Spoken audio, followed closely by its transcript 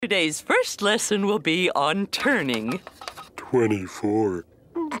Today's first lesson will be on turning. 24.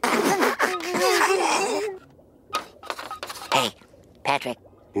 Hey, Patrick,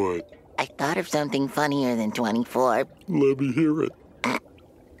 What? I thought of something funnier than 24. Let me hear it.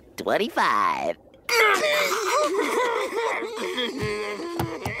 25.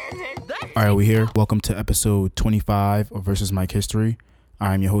 All right, we here. Welcome to episode 25 of Versus Mike History.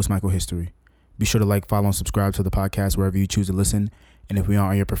 I'm your host, Michael History. Be sure to like, follow, and subscribe to the podcast wherever you choose to listen. And if we aren't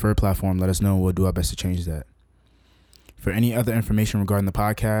on your preferred platform, let us know. We'll do our best to change that. For any other information regarding the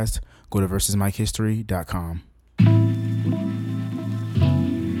podcast, go to versusmikehistory.com.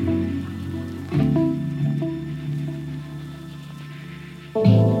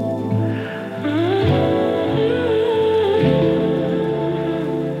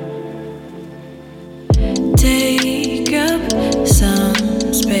 Take up some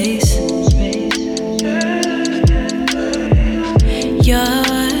space.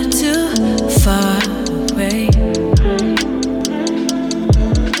 You're too far away.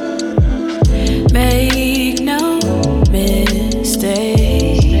 Make no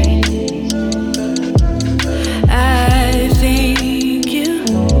mistake. I think you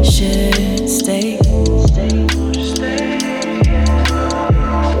should stay.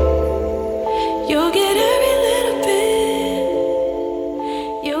 You'll get every little bit.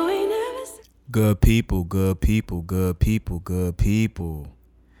 You ain't never seen. Good people, good people, good people, good people.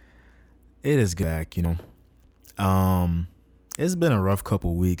 It is back, It's been a rough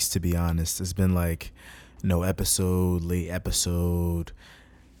couple weeks, to be honest. It's been like no episode, late episode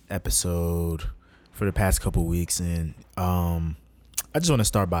for the past couple weeks, and I just want to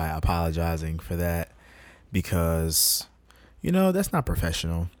start by apologizing for that because that's not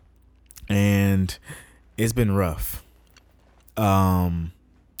professional, and it's been rough.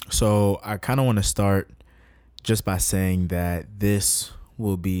 So I kind of want to start just by saying that this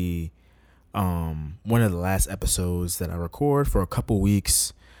will be one of the last episodes that I record for a couple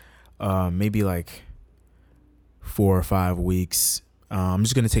weeks, maybe like 4 or 5 weeks. I'm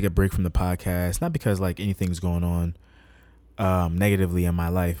just going to take a break from the podcast, not because like anything's going on negatively in my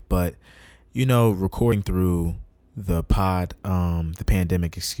life, but recording through the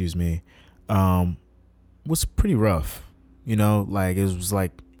pandemic, was pretty rough. Like it was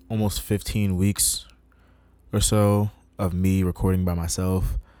like almost 15 weeks or so of me recording by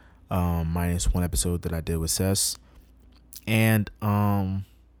myself, minus one episode that I did with Cess. And I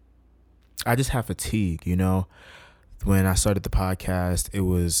just have fatigue. When I started the podcast, it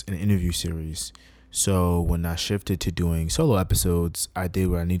was an interview series. So when I shifted to doing solo episodes, I did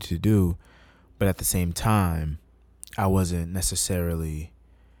what I needed to do. But at the same time, I wasn't necessarily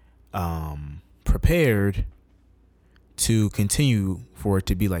prepared to continue for it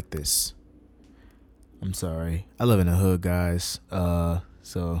to be like this. I'm sorry. I live in the hood, guys.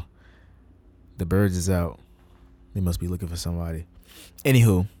 So the birds is out. They must be looking for somebody.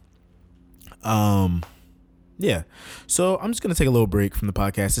 Anywho, yeah. So I'm just gonna take a little break from the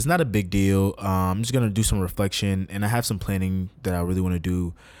podcast. It's not a big deal. I'm just gonna do some reflection, and I have some planning that I really want to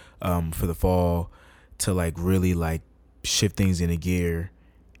do for the fall to like really like shift things into gear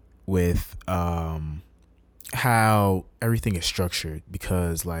with how everything is structured,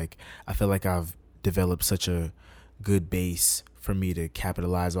 because like I feel like I've developed such a good base for me to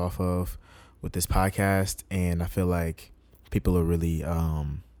capitalize off of with this podcast, and I feel like people are really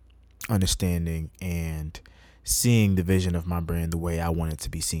understanding and seeing the vision of my brand the way I want it to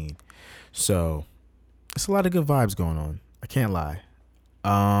be seen. So it's a lot of good vibes going on, I can't lie,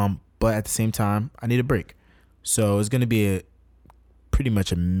 but at the same time I need a break. So it's going to be pretty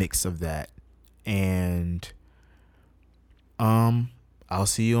much a mix of that, and I'll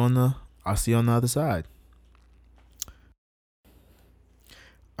see you on the other side.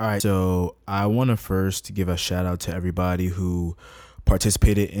 All right, so I want to first give a shout out to everybody who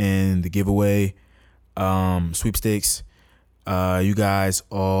participated in the giveaway sweepstakes. You guys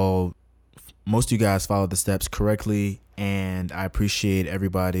most of you guys followed the steps correctly, and I appreciate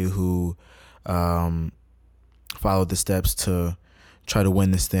everybody who followed the steps to try to win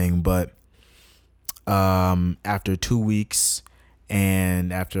this thing. But after 2 weeks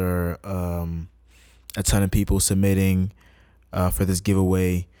and after a ton of people submitting for this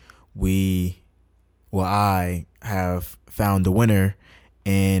giveaway, I have found the winner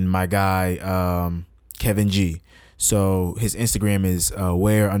in my guy Kevin G. So his Instagram is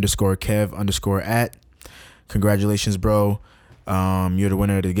where_kev_at. Congratulations, bro. You're the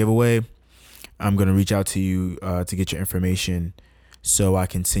winner of the giveaway. I'm gonna reach out to you to get your information so I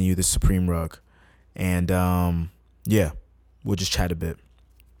can send you the Supreme rug. And yeah, we'll just chat a bit.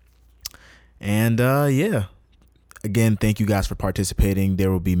 And yeah, again, thank you guys for participating.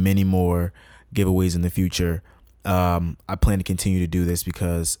 There will be many more giveaways in the future. I plan to continue to do this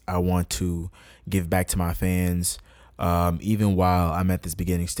because I want to give back to my fans, even while I'm at this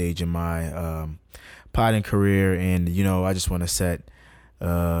beginning stage in my podding career. And, I just want to set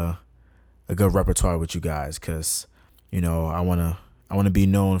a good repertoire with you guys because, I want to be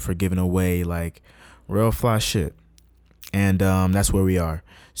known for giving away like real fly shit. And that's where we are.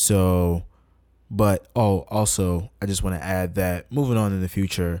 So, but also, I just want to add that moving on in the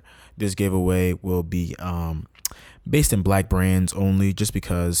future, this giveaway will be based in black brands only, just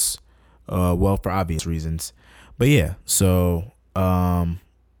because, for obvious reasons. But yeah, so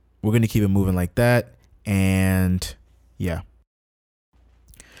we're gonna keep it moving like that, and yeah.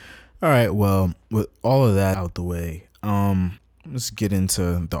 All right, well, with all of that out the way, let's get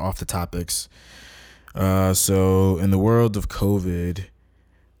into the off the topics. So in the world of COVID,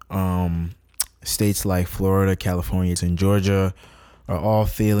 states like Florida, California, and Georgia are all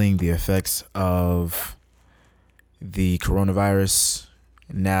feeling the effects of the coronavirus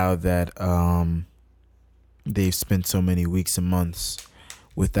now that they've spent so many weeks and months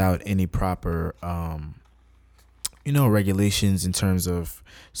without any proper regulations in terms of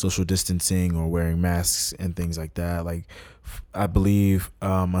social distancing or wearing masks and things like that. Like, I believe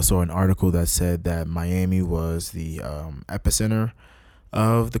I saw an article that said that Miami was the epicenter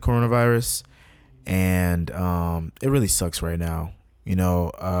of the coronavirus, and it really sucks right now.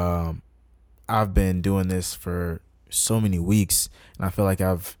 I've been doing this for so many weeks, and I feel like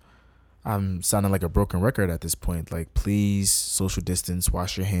I'm sounding like a broken record at this point. Like, please social distance,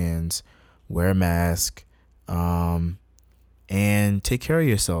 wash your hands, wear a mask, and take care of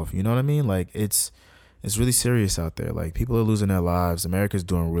yourself. You know what I mean? Like, it's really serious out there. Like, people are losing their lives. America's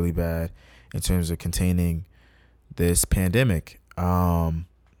doing really bad in terms of containing this pandemic. And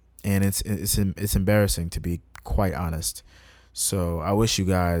it's embarrassing, to be quite honest. So I wish you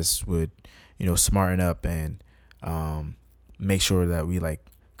guys would, smarten up and make sure that we like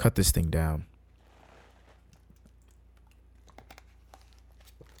cut this thing down.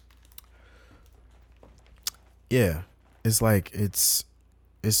 Yeah, it's like it's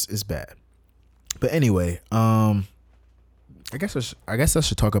bad. But anyway, I guess I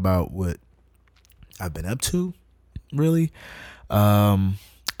should talk about what I've been up to. Really,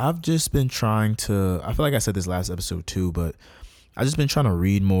 I've just been trying to. I feel like I said this last episode too, but I've just been trying to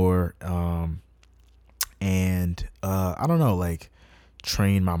read more, and I don't know, like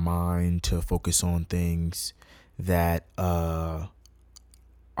train my mind to focus on things that are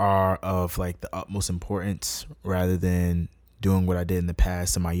of like the utmost importance, rather than doing what I did in the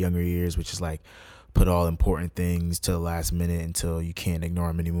past in my younger years, which is like put all important things to the last minute until you can't ignore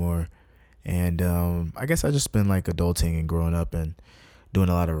them anymore. And I guess I just been like adulting and growing up and doing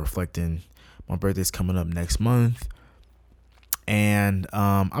a lot of reflecting. My birthday's coming up next month, and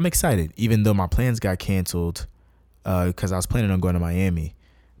I'm excited, even though my plans got canceled because I was planning on going to Miami,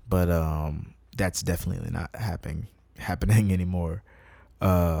 but that's definitely not happening anymore.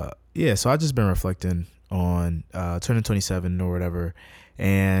 Yeah, so I've just been reflecting on turning 27 or whatever,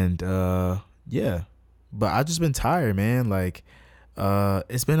 and yeah, but I've just been tired, man. Like,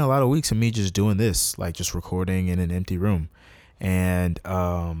 it's been a lot of weeks of me just doing this, like just recording in an empty room, and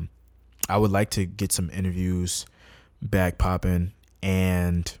I would like to get some interviews back popping,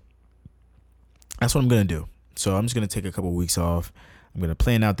 and that's what I'm gonna do. So I'm just gonna take a couple weeks off. I'm gonna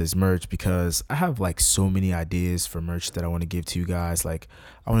plan out this merch because I have like so many ideas for merch that I want to give to you guys. Like,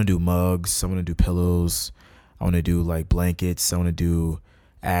 I want to do mugs, I want to do pillows, I want to do like blankets, I want to do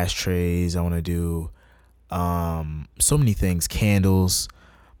ashtrays, I want to do so many things, candles,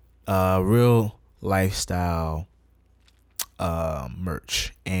 real lifestyle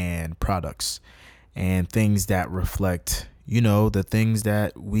merch and products, and things that reflect, the things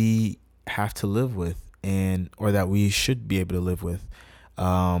that we have to live with, and or that we should be able to live with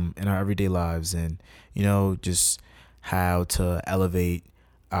in our everyday lives, and just how to elevate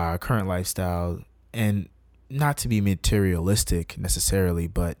our current lifestyle, and not to be materialistic necessarily,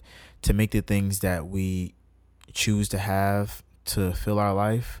 but to make the things that we choose to have to fill our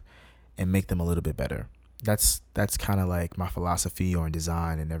life and make them a little bit better. That's kind of like my philosophy on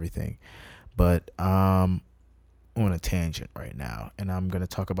design and everything. But I'm on a tangent right now, and I'm going to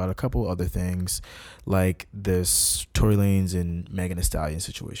talk about a couple other things, like this Tory Lanez and Megan Thee Stallion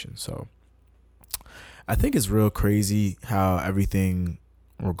situation. So I think it's real crazy how everything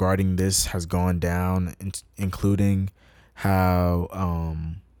regarding this has gone down, including how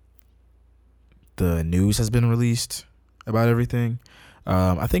the news has been released about everything.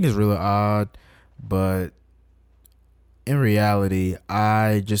 I think it's really odd, but in reality,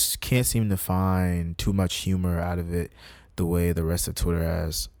 I just can't seem to find too much humor out of it the way the rest of Twitter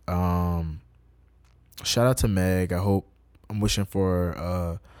has. Shout out to Meg. I'm wishing for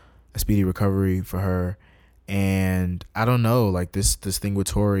a speedy recovery for her. And I don't know, like this thing with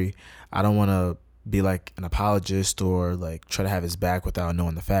Tory, I don't want to be like an apologist or like try to have his back without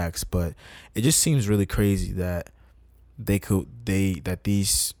knowing the facts, but it just seems really crazy that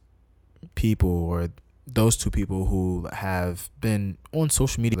these people, or those two people who have been on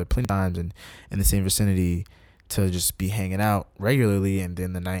social media plenty of times and in the same vicinity, to just be hanging out regularly, and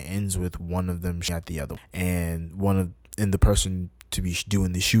then the night ends with one of them shot the other, and the person to be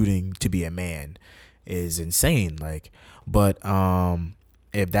doing the shooting to be a man is insane. Like, but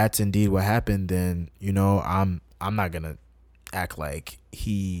if that's indeed what happened, then I'm not gonna act like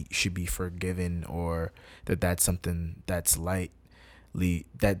he should be forgiven, or that's something that's lightly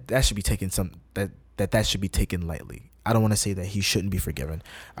that should be taken that should be taken lightly. I don't want to say that he shouldn't be forgiven.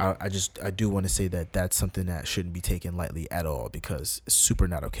 I do want to say that that's something that shouldn't be taken lightly at all, because it's super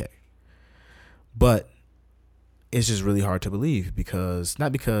not okay. But it's just really hard to believe,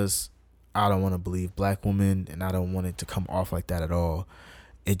 not because I don't want to believe black women, and I don't want it to come off like that at all.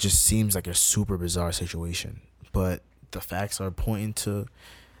 It just seems like a super bizarre situation, but the facts are pointing to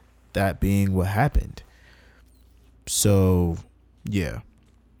that being what happened. So yeah,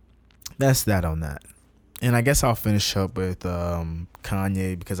 that's that on that. And I guess I'll finish up with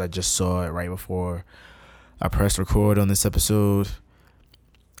Kanye, because I just saw it right before I pressed record on this episode.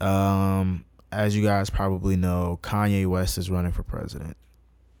 As you guys probably know, Kanye West is running for president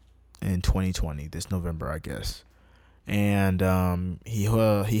in 2020, this November, I guess. And he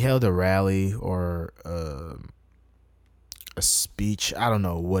held a rally or a speech. I don't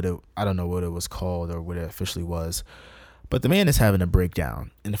know what it was called or what it officially was. But the man is having a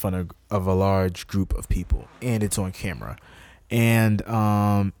breakdown in front of a large group of people, and it's on camera. And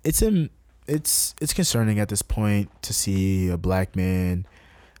it's concerning at this point to see a black man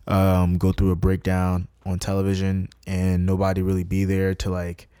go through a breakdown on television, and nobody really be there to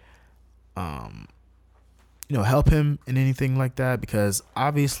like help him in anything like that, because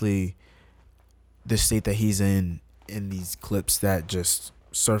obviously the state that he's in these clips that just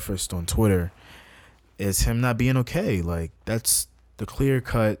surfaced on Twitter is him not being okay. Like, that's the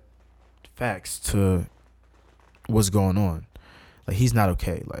clear-cut facts to what's going on. Like, he's not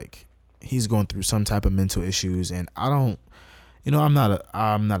okay. Like, he's going through some type of mental issues, and I'm not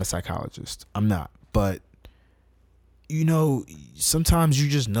a psychologist. I'm not. But sometimes you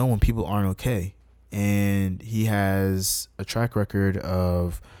just know when people aren't okay. And he has a track record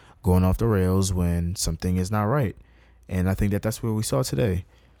of going off the rails when something is not right. And I think that's what we saw today.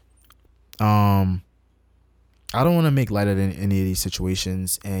 I don't want to make light of any of these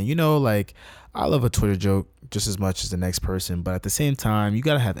situations. And, I love a Twitter joke just as much as the next person. But at the same time, you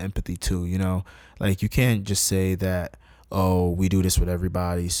got to have empathy too, Like, you can't just say that, oh, we do this with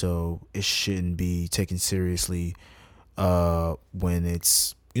everybody, so it shouldn't be taken seriously when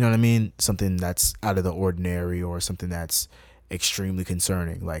it's, something that's out of the ordinary, or something that's extremely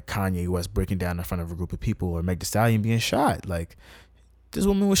concerning. Like Kanye West breaking down in front of a group of people, or Meg Thee Stallion being shot. Like, this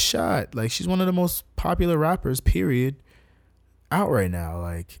woman was shot. Like, she's one of the most popular rappers, period, out right now.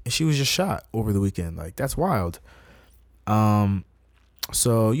 Like, and she was just shot over the weekend. Like, that's wild. So,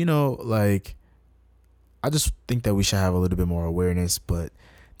 like, I just think that we should have a little bit more awareness, but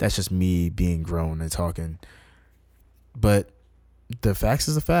that's just me being grown and talking. But the facts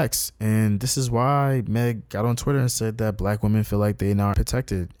is the facts. And this is why Meg got on Twitter and said that black women feel like they're not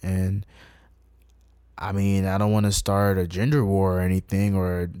protected. And I mean, I don't want to start a gender war or anything,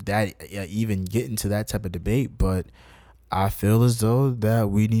 or that even get into that type of debate, but I feel as though that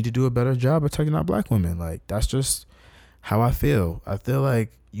we need to do a better job of protecting our black women. Like, that's just how I feel. I feel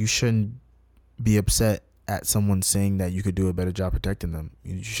like you shouldn't be upset at someone saying that you could do a better job protecting them.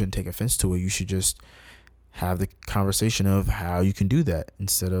 You shouldn't take offense to it. You should just have the conversation of how you can do that,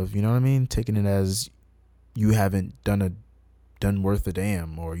 instead of, taking it as you haven't done worth a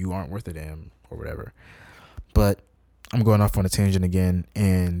damn, or you aren't worth a damn, or whatever. But I'm going off on a tangent again,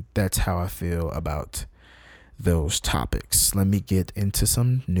 and that's how I feel about those topics. Let me get into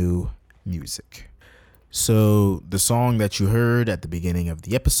some new music. So the song that you heard at the beginning of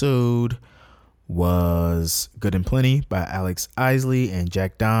the episode was Good and Plenty by Alex Isley and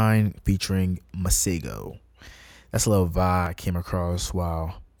Jack Dine featuring Masego. That's a little vibe I came across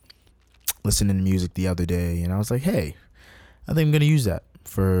while listening to music the other day, and I was like, hey, I think I'm going to use that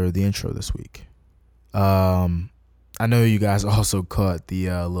for the intro this week. I know you guys also caught the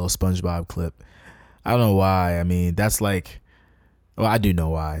little SpongeBob clip. I don't know why. I mean, that's like, well, I do know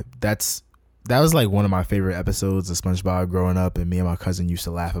why. That's that was like one of my favorite episodes of SpongeBob growing up, and me and my cousin used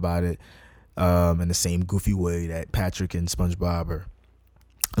to laugh about it in the same goofy way that Patrick and SpongeBob are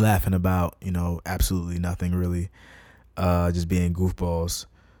laughing about, absolutely nothing really, just being goofballs.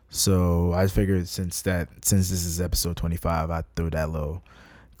 So I figured since this is episode 25, I'd throw that little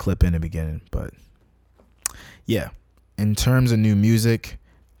clip in the beginning. But yeah, in terms of new music,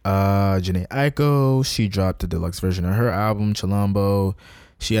 Jhené Aiko, she dropped a deluxe version of her album Chilombo.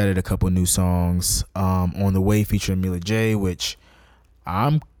 She added a couple new songs, On the Way featuring Mila J, which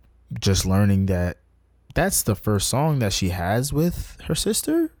I'm just learning that that's the first song that she has with her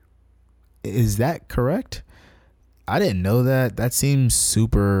sister. Is that correct? I didn't know that. That seems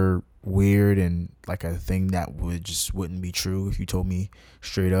super weird and like a thing that wouldn't be true if you told me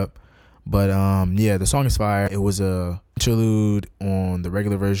straight up. But yeah, the song is fire. It was a interlude on the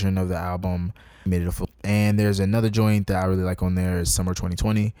regular version of the album. Made it a full. And there's another joint that I really like on there, is Summer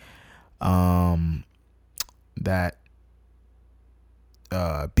 2020. That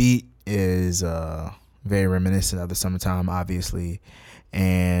beat is very reminiscent of the summertime, obviously.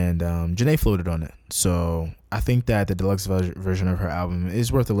 And Jhené floated on it. So I think that the deluxe version of her album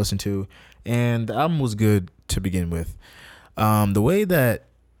is worth a listen to. And the album was good to begin with. The way that,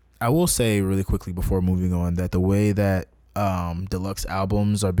 I will say really quickly before moving on, that the way that deluxe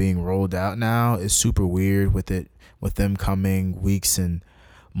albums are being rolled out now is super weird, with them coming weeks and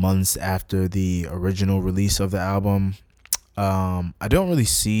months after the original release of the album. I don't really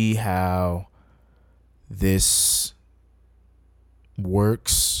see how this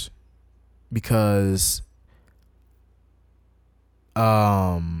works, because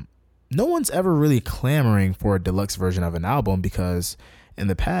no one's ever really clamoring for a deluxe version of an album, because in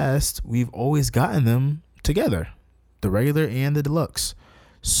the past we've always gotten them together, the regular and the deluxe.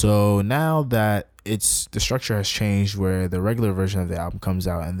 So now that the structure has changed, where the regular version of the album comes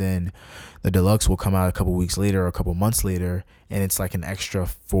out and then the deluxe will come out a couple weeks later or a couple months later, and it's like an extra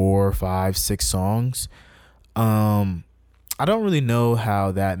 4, 5, 6 songs. I don't really know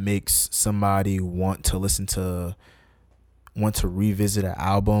how that makes somebody want to revisit an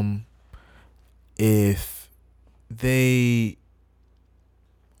album if they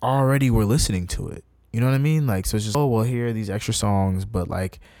already were listening to it. You know what I mean? Like, so it's just, oh, well, here are these extra songs, but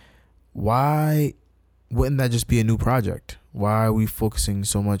like, why wouldn't that just be a new project? Why are we focusing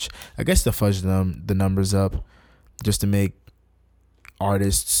so much, I guess, to fudge the numbers up, just to make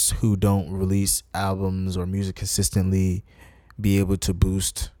artists who don't release albums or music consistently be able to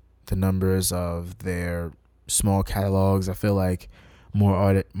boost the numbers of their small catalogs? I feel like more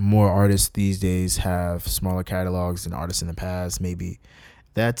artists these days have smaller catalogs than artists in the past. Maybe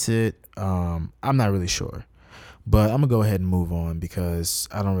that's it. I'm not really sure, but I'm gonna go ahead and move on because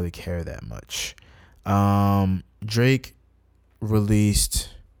I don't really care that much. Drake released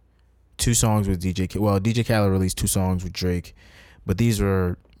 2 songs with DJ Khaled released 2 songs with Drake, but these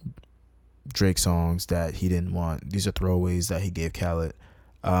were Drake songs that he didn't want. These are throwaways that he gave Khaled.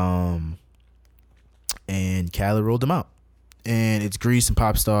 And Khaled rolled them out. And it's Grease and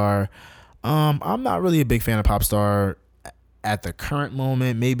Popstar. I'm not really a big fan of Popstar at the current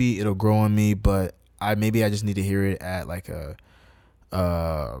moment. Maybe it'll grow on me, but I just need to hear it at like a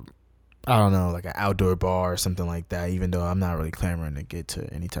I don't know, like an outdoor bar or something like that, even though I'm not really clamoring to get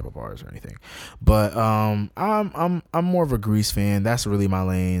to any type of bars or anything. But I'm more of a Grease fan. That's really my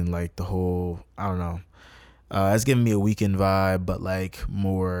lane. Like the whole, I don't know. It's giving me a Weekend vibe, but like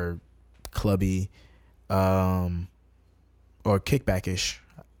more clubby, or kickback-ish,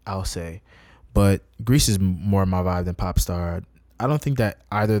 I'll say. But Grease is more my vibe than Popstar. I don't think that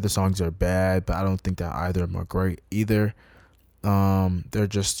either of the songs are bad, but I don't think that either of them are great either. They're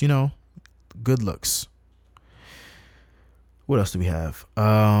just, good looks. What else do we have?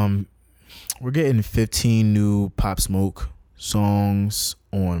 We're getting 15 new Pop Smoke songs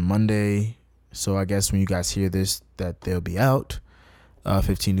on Monday. So I guess when you guys hear this, that they'll be out.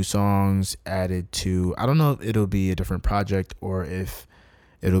 15 new songs added to, I don't know if it'll be a different project or if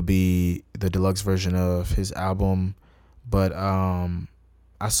it'll be the deluxe version of his album. But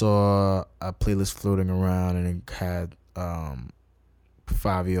I saw a playlist floating around and it had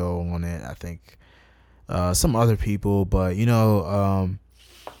Fabio on it, I think, some other people, but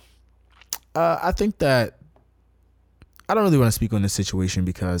I think that I don't really want to speak on this situation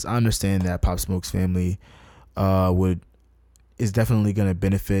because I understand that Pop Smoke's family is definitely going to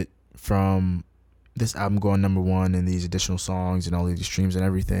benefit from this album going number 1 and these additional songs and all of these streams and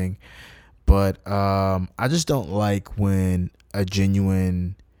everything. But I just don't like when a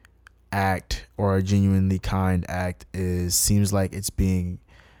genuine act or a genuinely kind act seems like it's being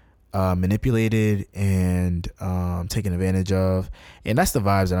manipulated and taken advantage of, and that's the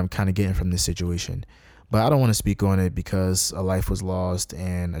vibes that I'm kind of getting from this situation. But I don't want to speak on it because a life was lost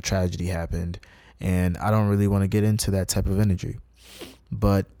and a tragedy happened, and I don't really want to get into that type of energy.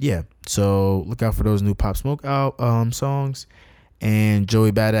 But yeah, so look out for those new Pop Smoke songs. And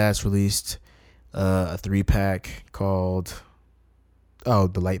Joey Badass released a 3-pack called The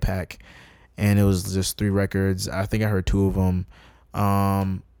Light Pack, and it was just 3 records. I think I heard 2 of them.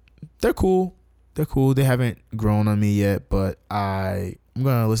 They're cool. They haven't grown on me yet, but I'm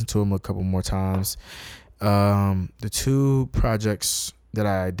gonna listen to them a couple more times. The 2 projects that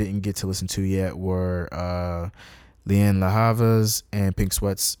I didn't get to listen to yet were Lianne La Havas and Pink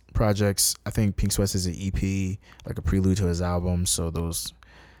Sweat's projects. I think Pink Sweat's is an EP, like a prelude to his album, so those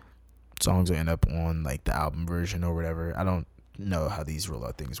songs will end up on like the album version or whatever. I don't know how these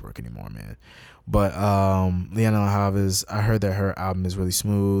rollout things work anymore, man. But Lianne La Havas, I heard that her album is really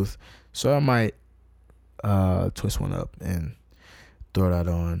smooth, so I might twist one up and throw that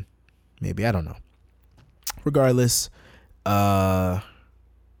on. Maybe, I don't know. Regardless,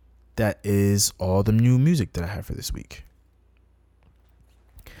 that is all the new music that I have for this week.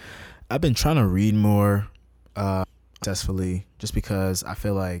 I've been trying to read more successfully, just because I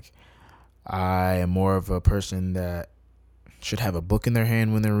feel like I am more of a person that should have a book in their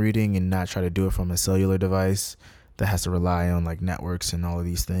hand when they're reading and not try to do it from a cellular device that has to rely on like networks and all of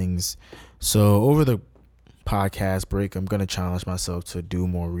these things. So over the podcast break, I'm going to challenge myself to do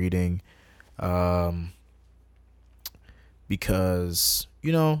more reading, because,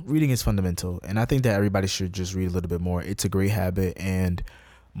 you know, reading is fundamental, and I think that everybody should just read a little bit more. It's a great habit, and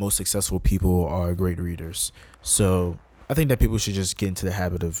most successful people are great readers. So I think that people should just get into the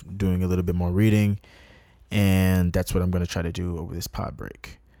habit of doing a little bit more reading, and that's what I'm going to try to do over this pod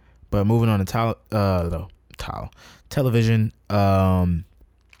break. But moving on to television, over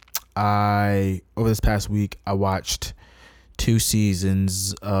this past week, I watched 2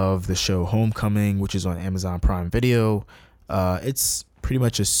 seasons of the show Homecoming, which is on Amazon Prime Video. It's pretty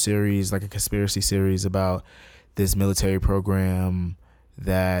much a series, like a conspiracy series about this military program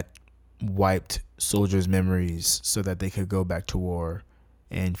that wiped soldiers' memories so that they could go back to war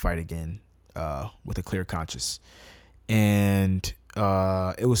and fight again with a clear conscience. And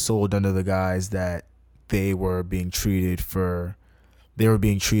it was sold under the guise that they were being treated to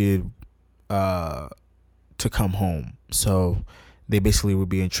come home. So they basically were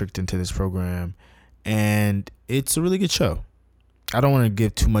being tricked into this program, and it's a really good show. I don't want to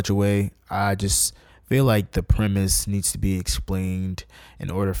give too much away. I just feel like the premise needs to be explained in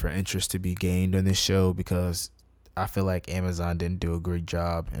order for interest to be gained on this show, because I feel like Amazon didn't do a great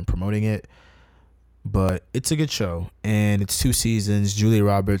job in promoting it. But it's a good show, and it's 2 seasons. Julia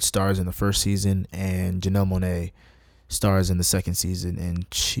Roberts stars in the first season, and Janelle Monáe stars in the second season, and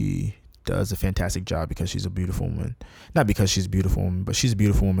she does a fantastic job because she's a beautiful woman. Not because she's a beautiful woman, but she's a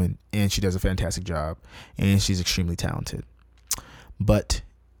beautiful woman, and she does a fantastic job, and she's extremely talented. But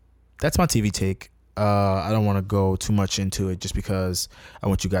that's my TV take. I don't want to go too much into it just because I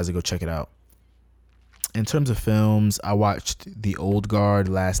want you guys to go check it out. In terms of films, I watched The Old Guard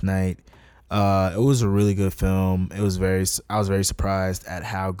last night. It was a really good film. I was very surprised at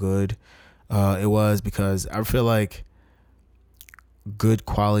how good it was, because I feel like good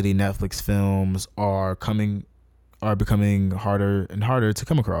quality Netflix films are becoming harder and harder to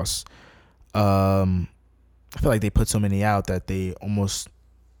come across. I feel like they put so many out that they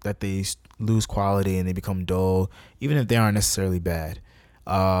lose quality and they become dull, even if they aren't necessarily bad.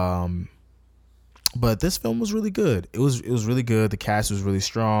 But this film was really good. It was really good. The cast was really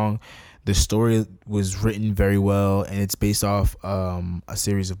strong. The story was written very well, and it's based off a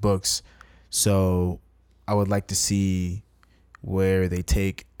series of books. So I would like to see where they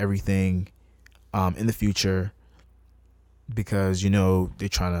take everything in the future, because they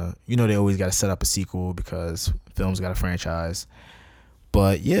always got to set up a sequel because films got a franchise.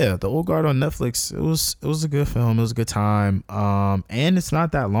 But yeah, The Old Guard on Netflix, it was a good film. It was a good time, and it's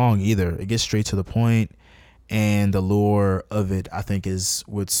not that long either. It gets straight to the point, and the lore of it, I think, is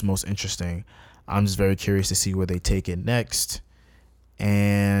what's most interesting. I'm just very curious to see where they take it next,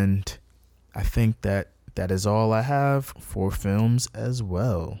 and I think that is all I have for films as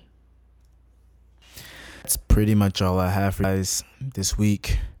well. That's pretty much all I have for you guys this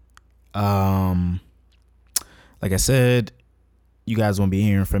week. Like I said, you guys won't be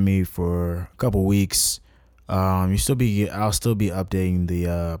hearing from me for a couple weeks. I'll still be updating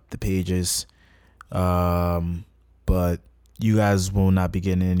the pages, but you guys will not be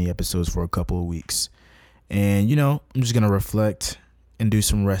getting any episodes for a couple of weeks. And I'm just gonna reflect and do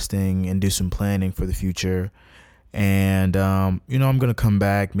some resting and do some planning for the future, And, you know, I'm going to come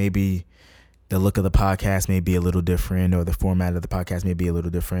back. Maybe the look of the podcast may be a little different, or the format of the podcast may be a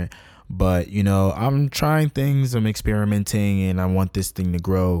little different. But, you know, I'm trying things. I'm experimenting, and I want this thing to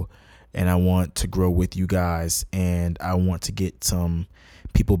grow, and I want to grow with you guys. And I want to get some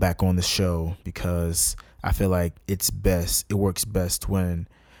people back on the show, because I feel like it works best when,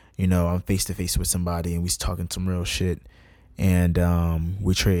 you know, I'm face to face with somebody and we talking some real shit, and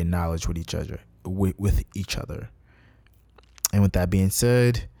we trading knowledge with each other. And with that being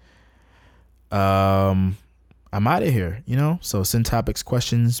said, I'm out of here, you know. So send topics,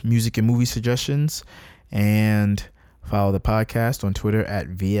 questions, music, and movie suggestions, and follow the podcast on Twitter at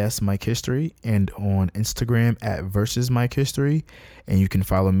VS Mike History, and on Instagram at Versus Mike History. And you can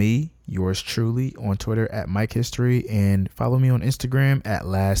follow me, yours truly, on Twitter at Mike History, and follow me on Instagram at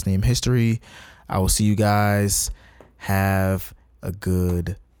Last Name History. I will see you guys. Have a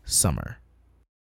good summer.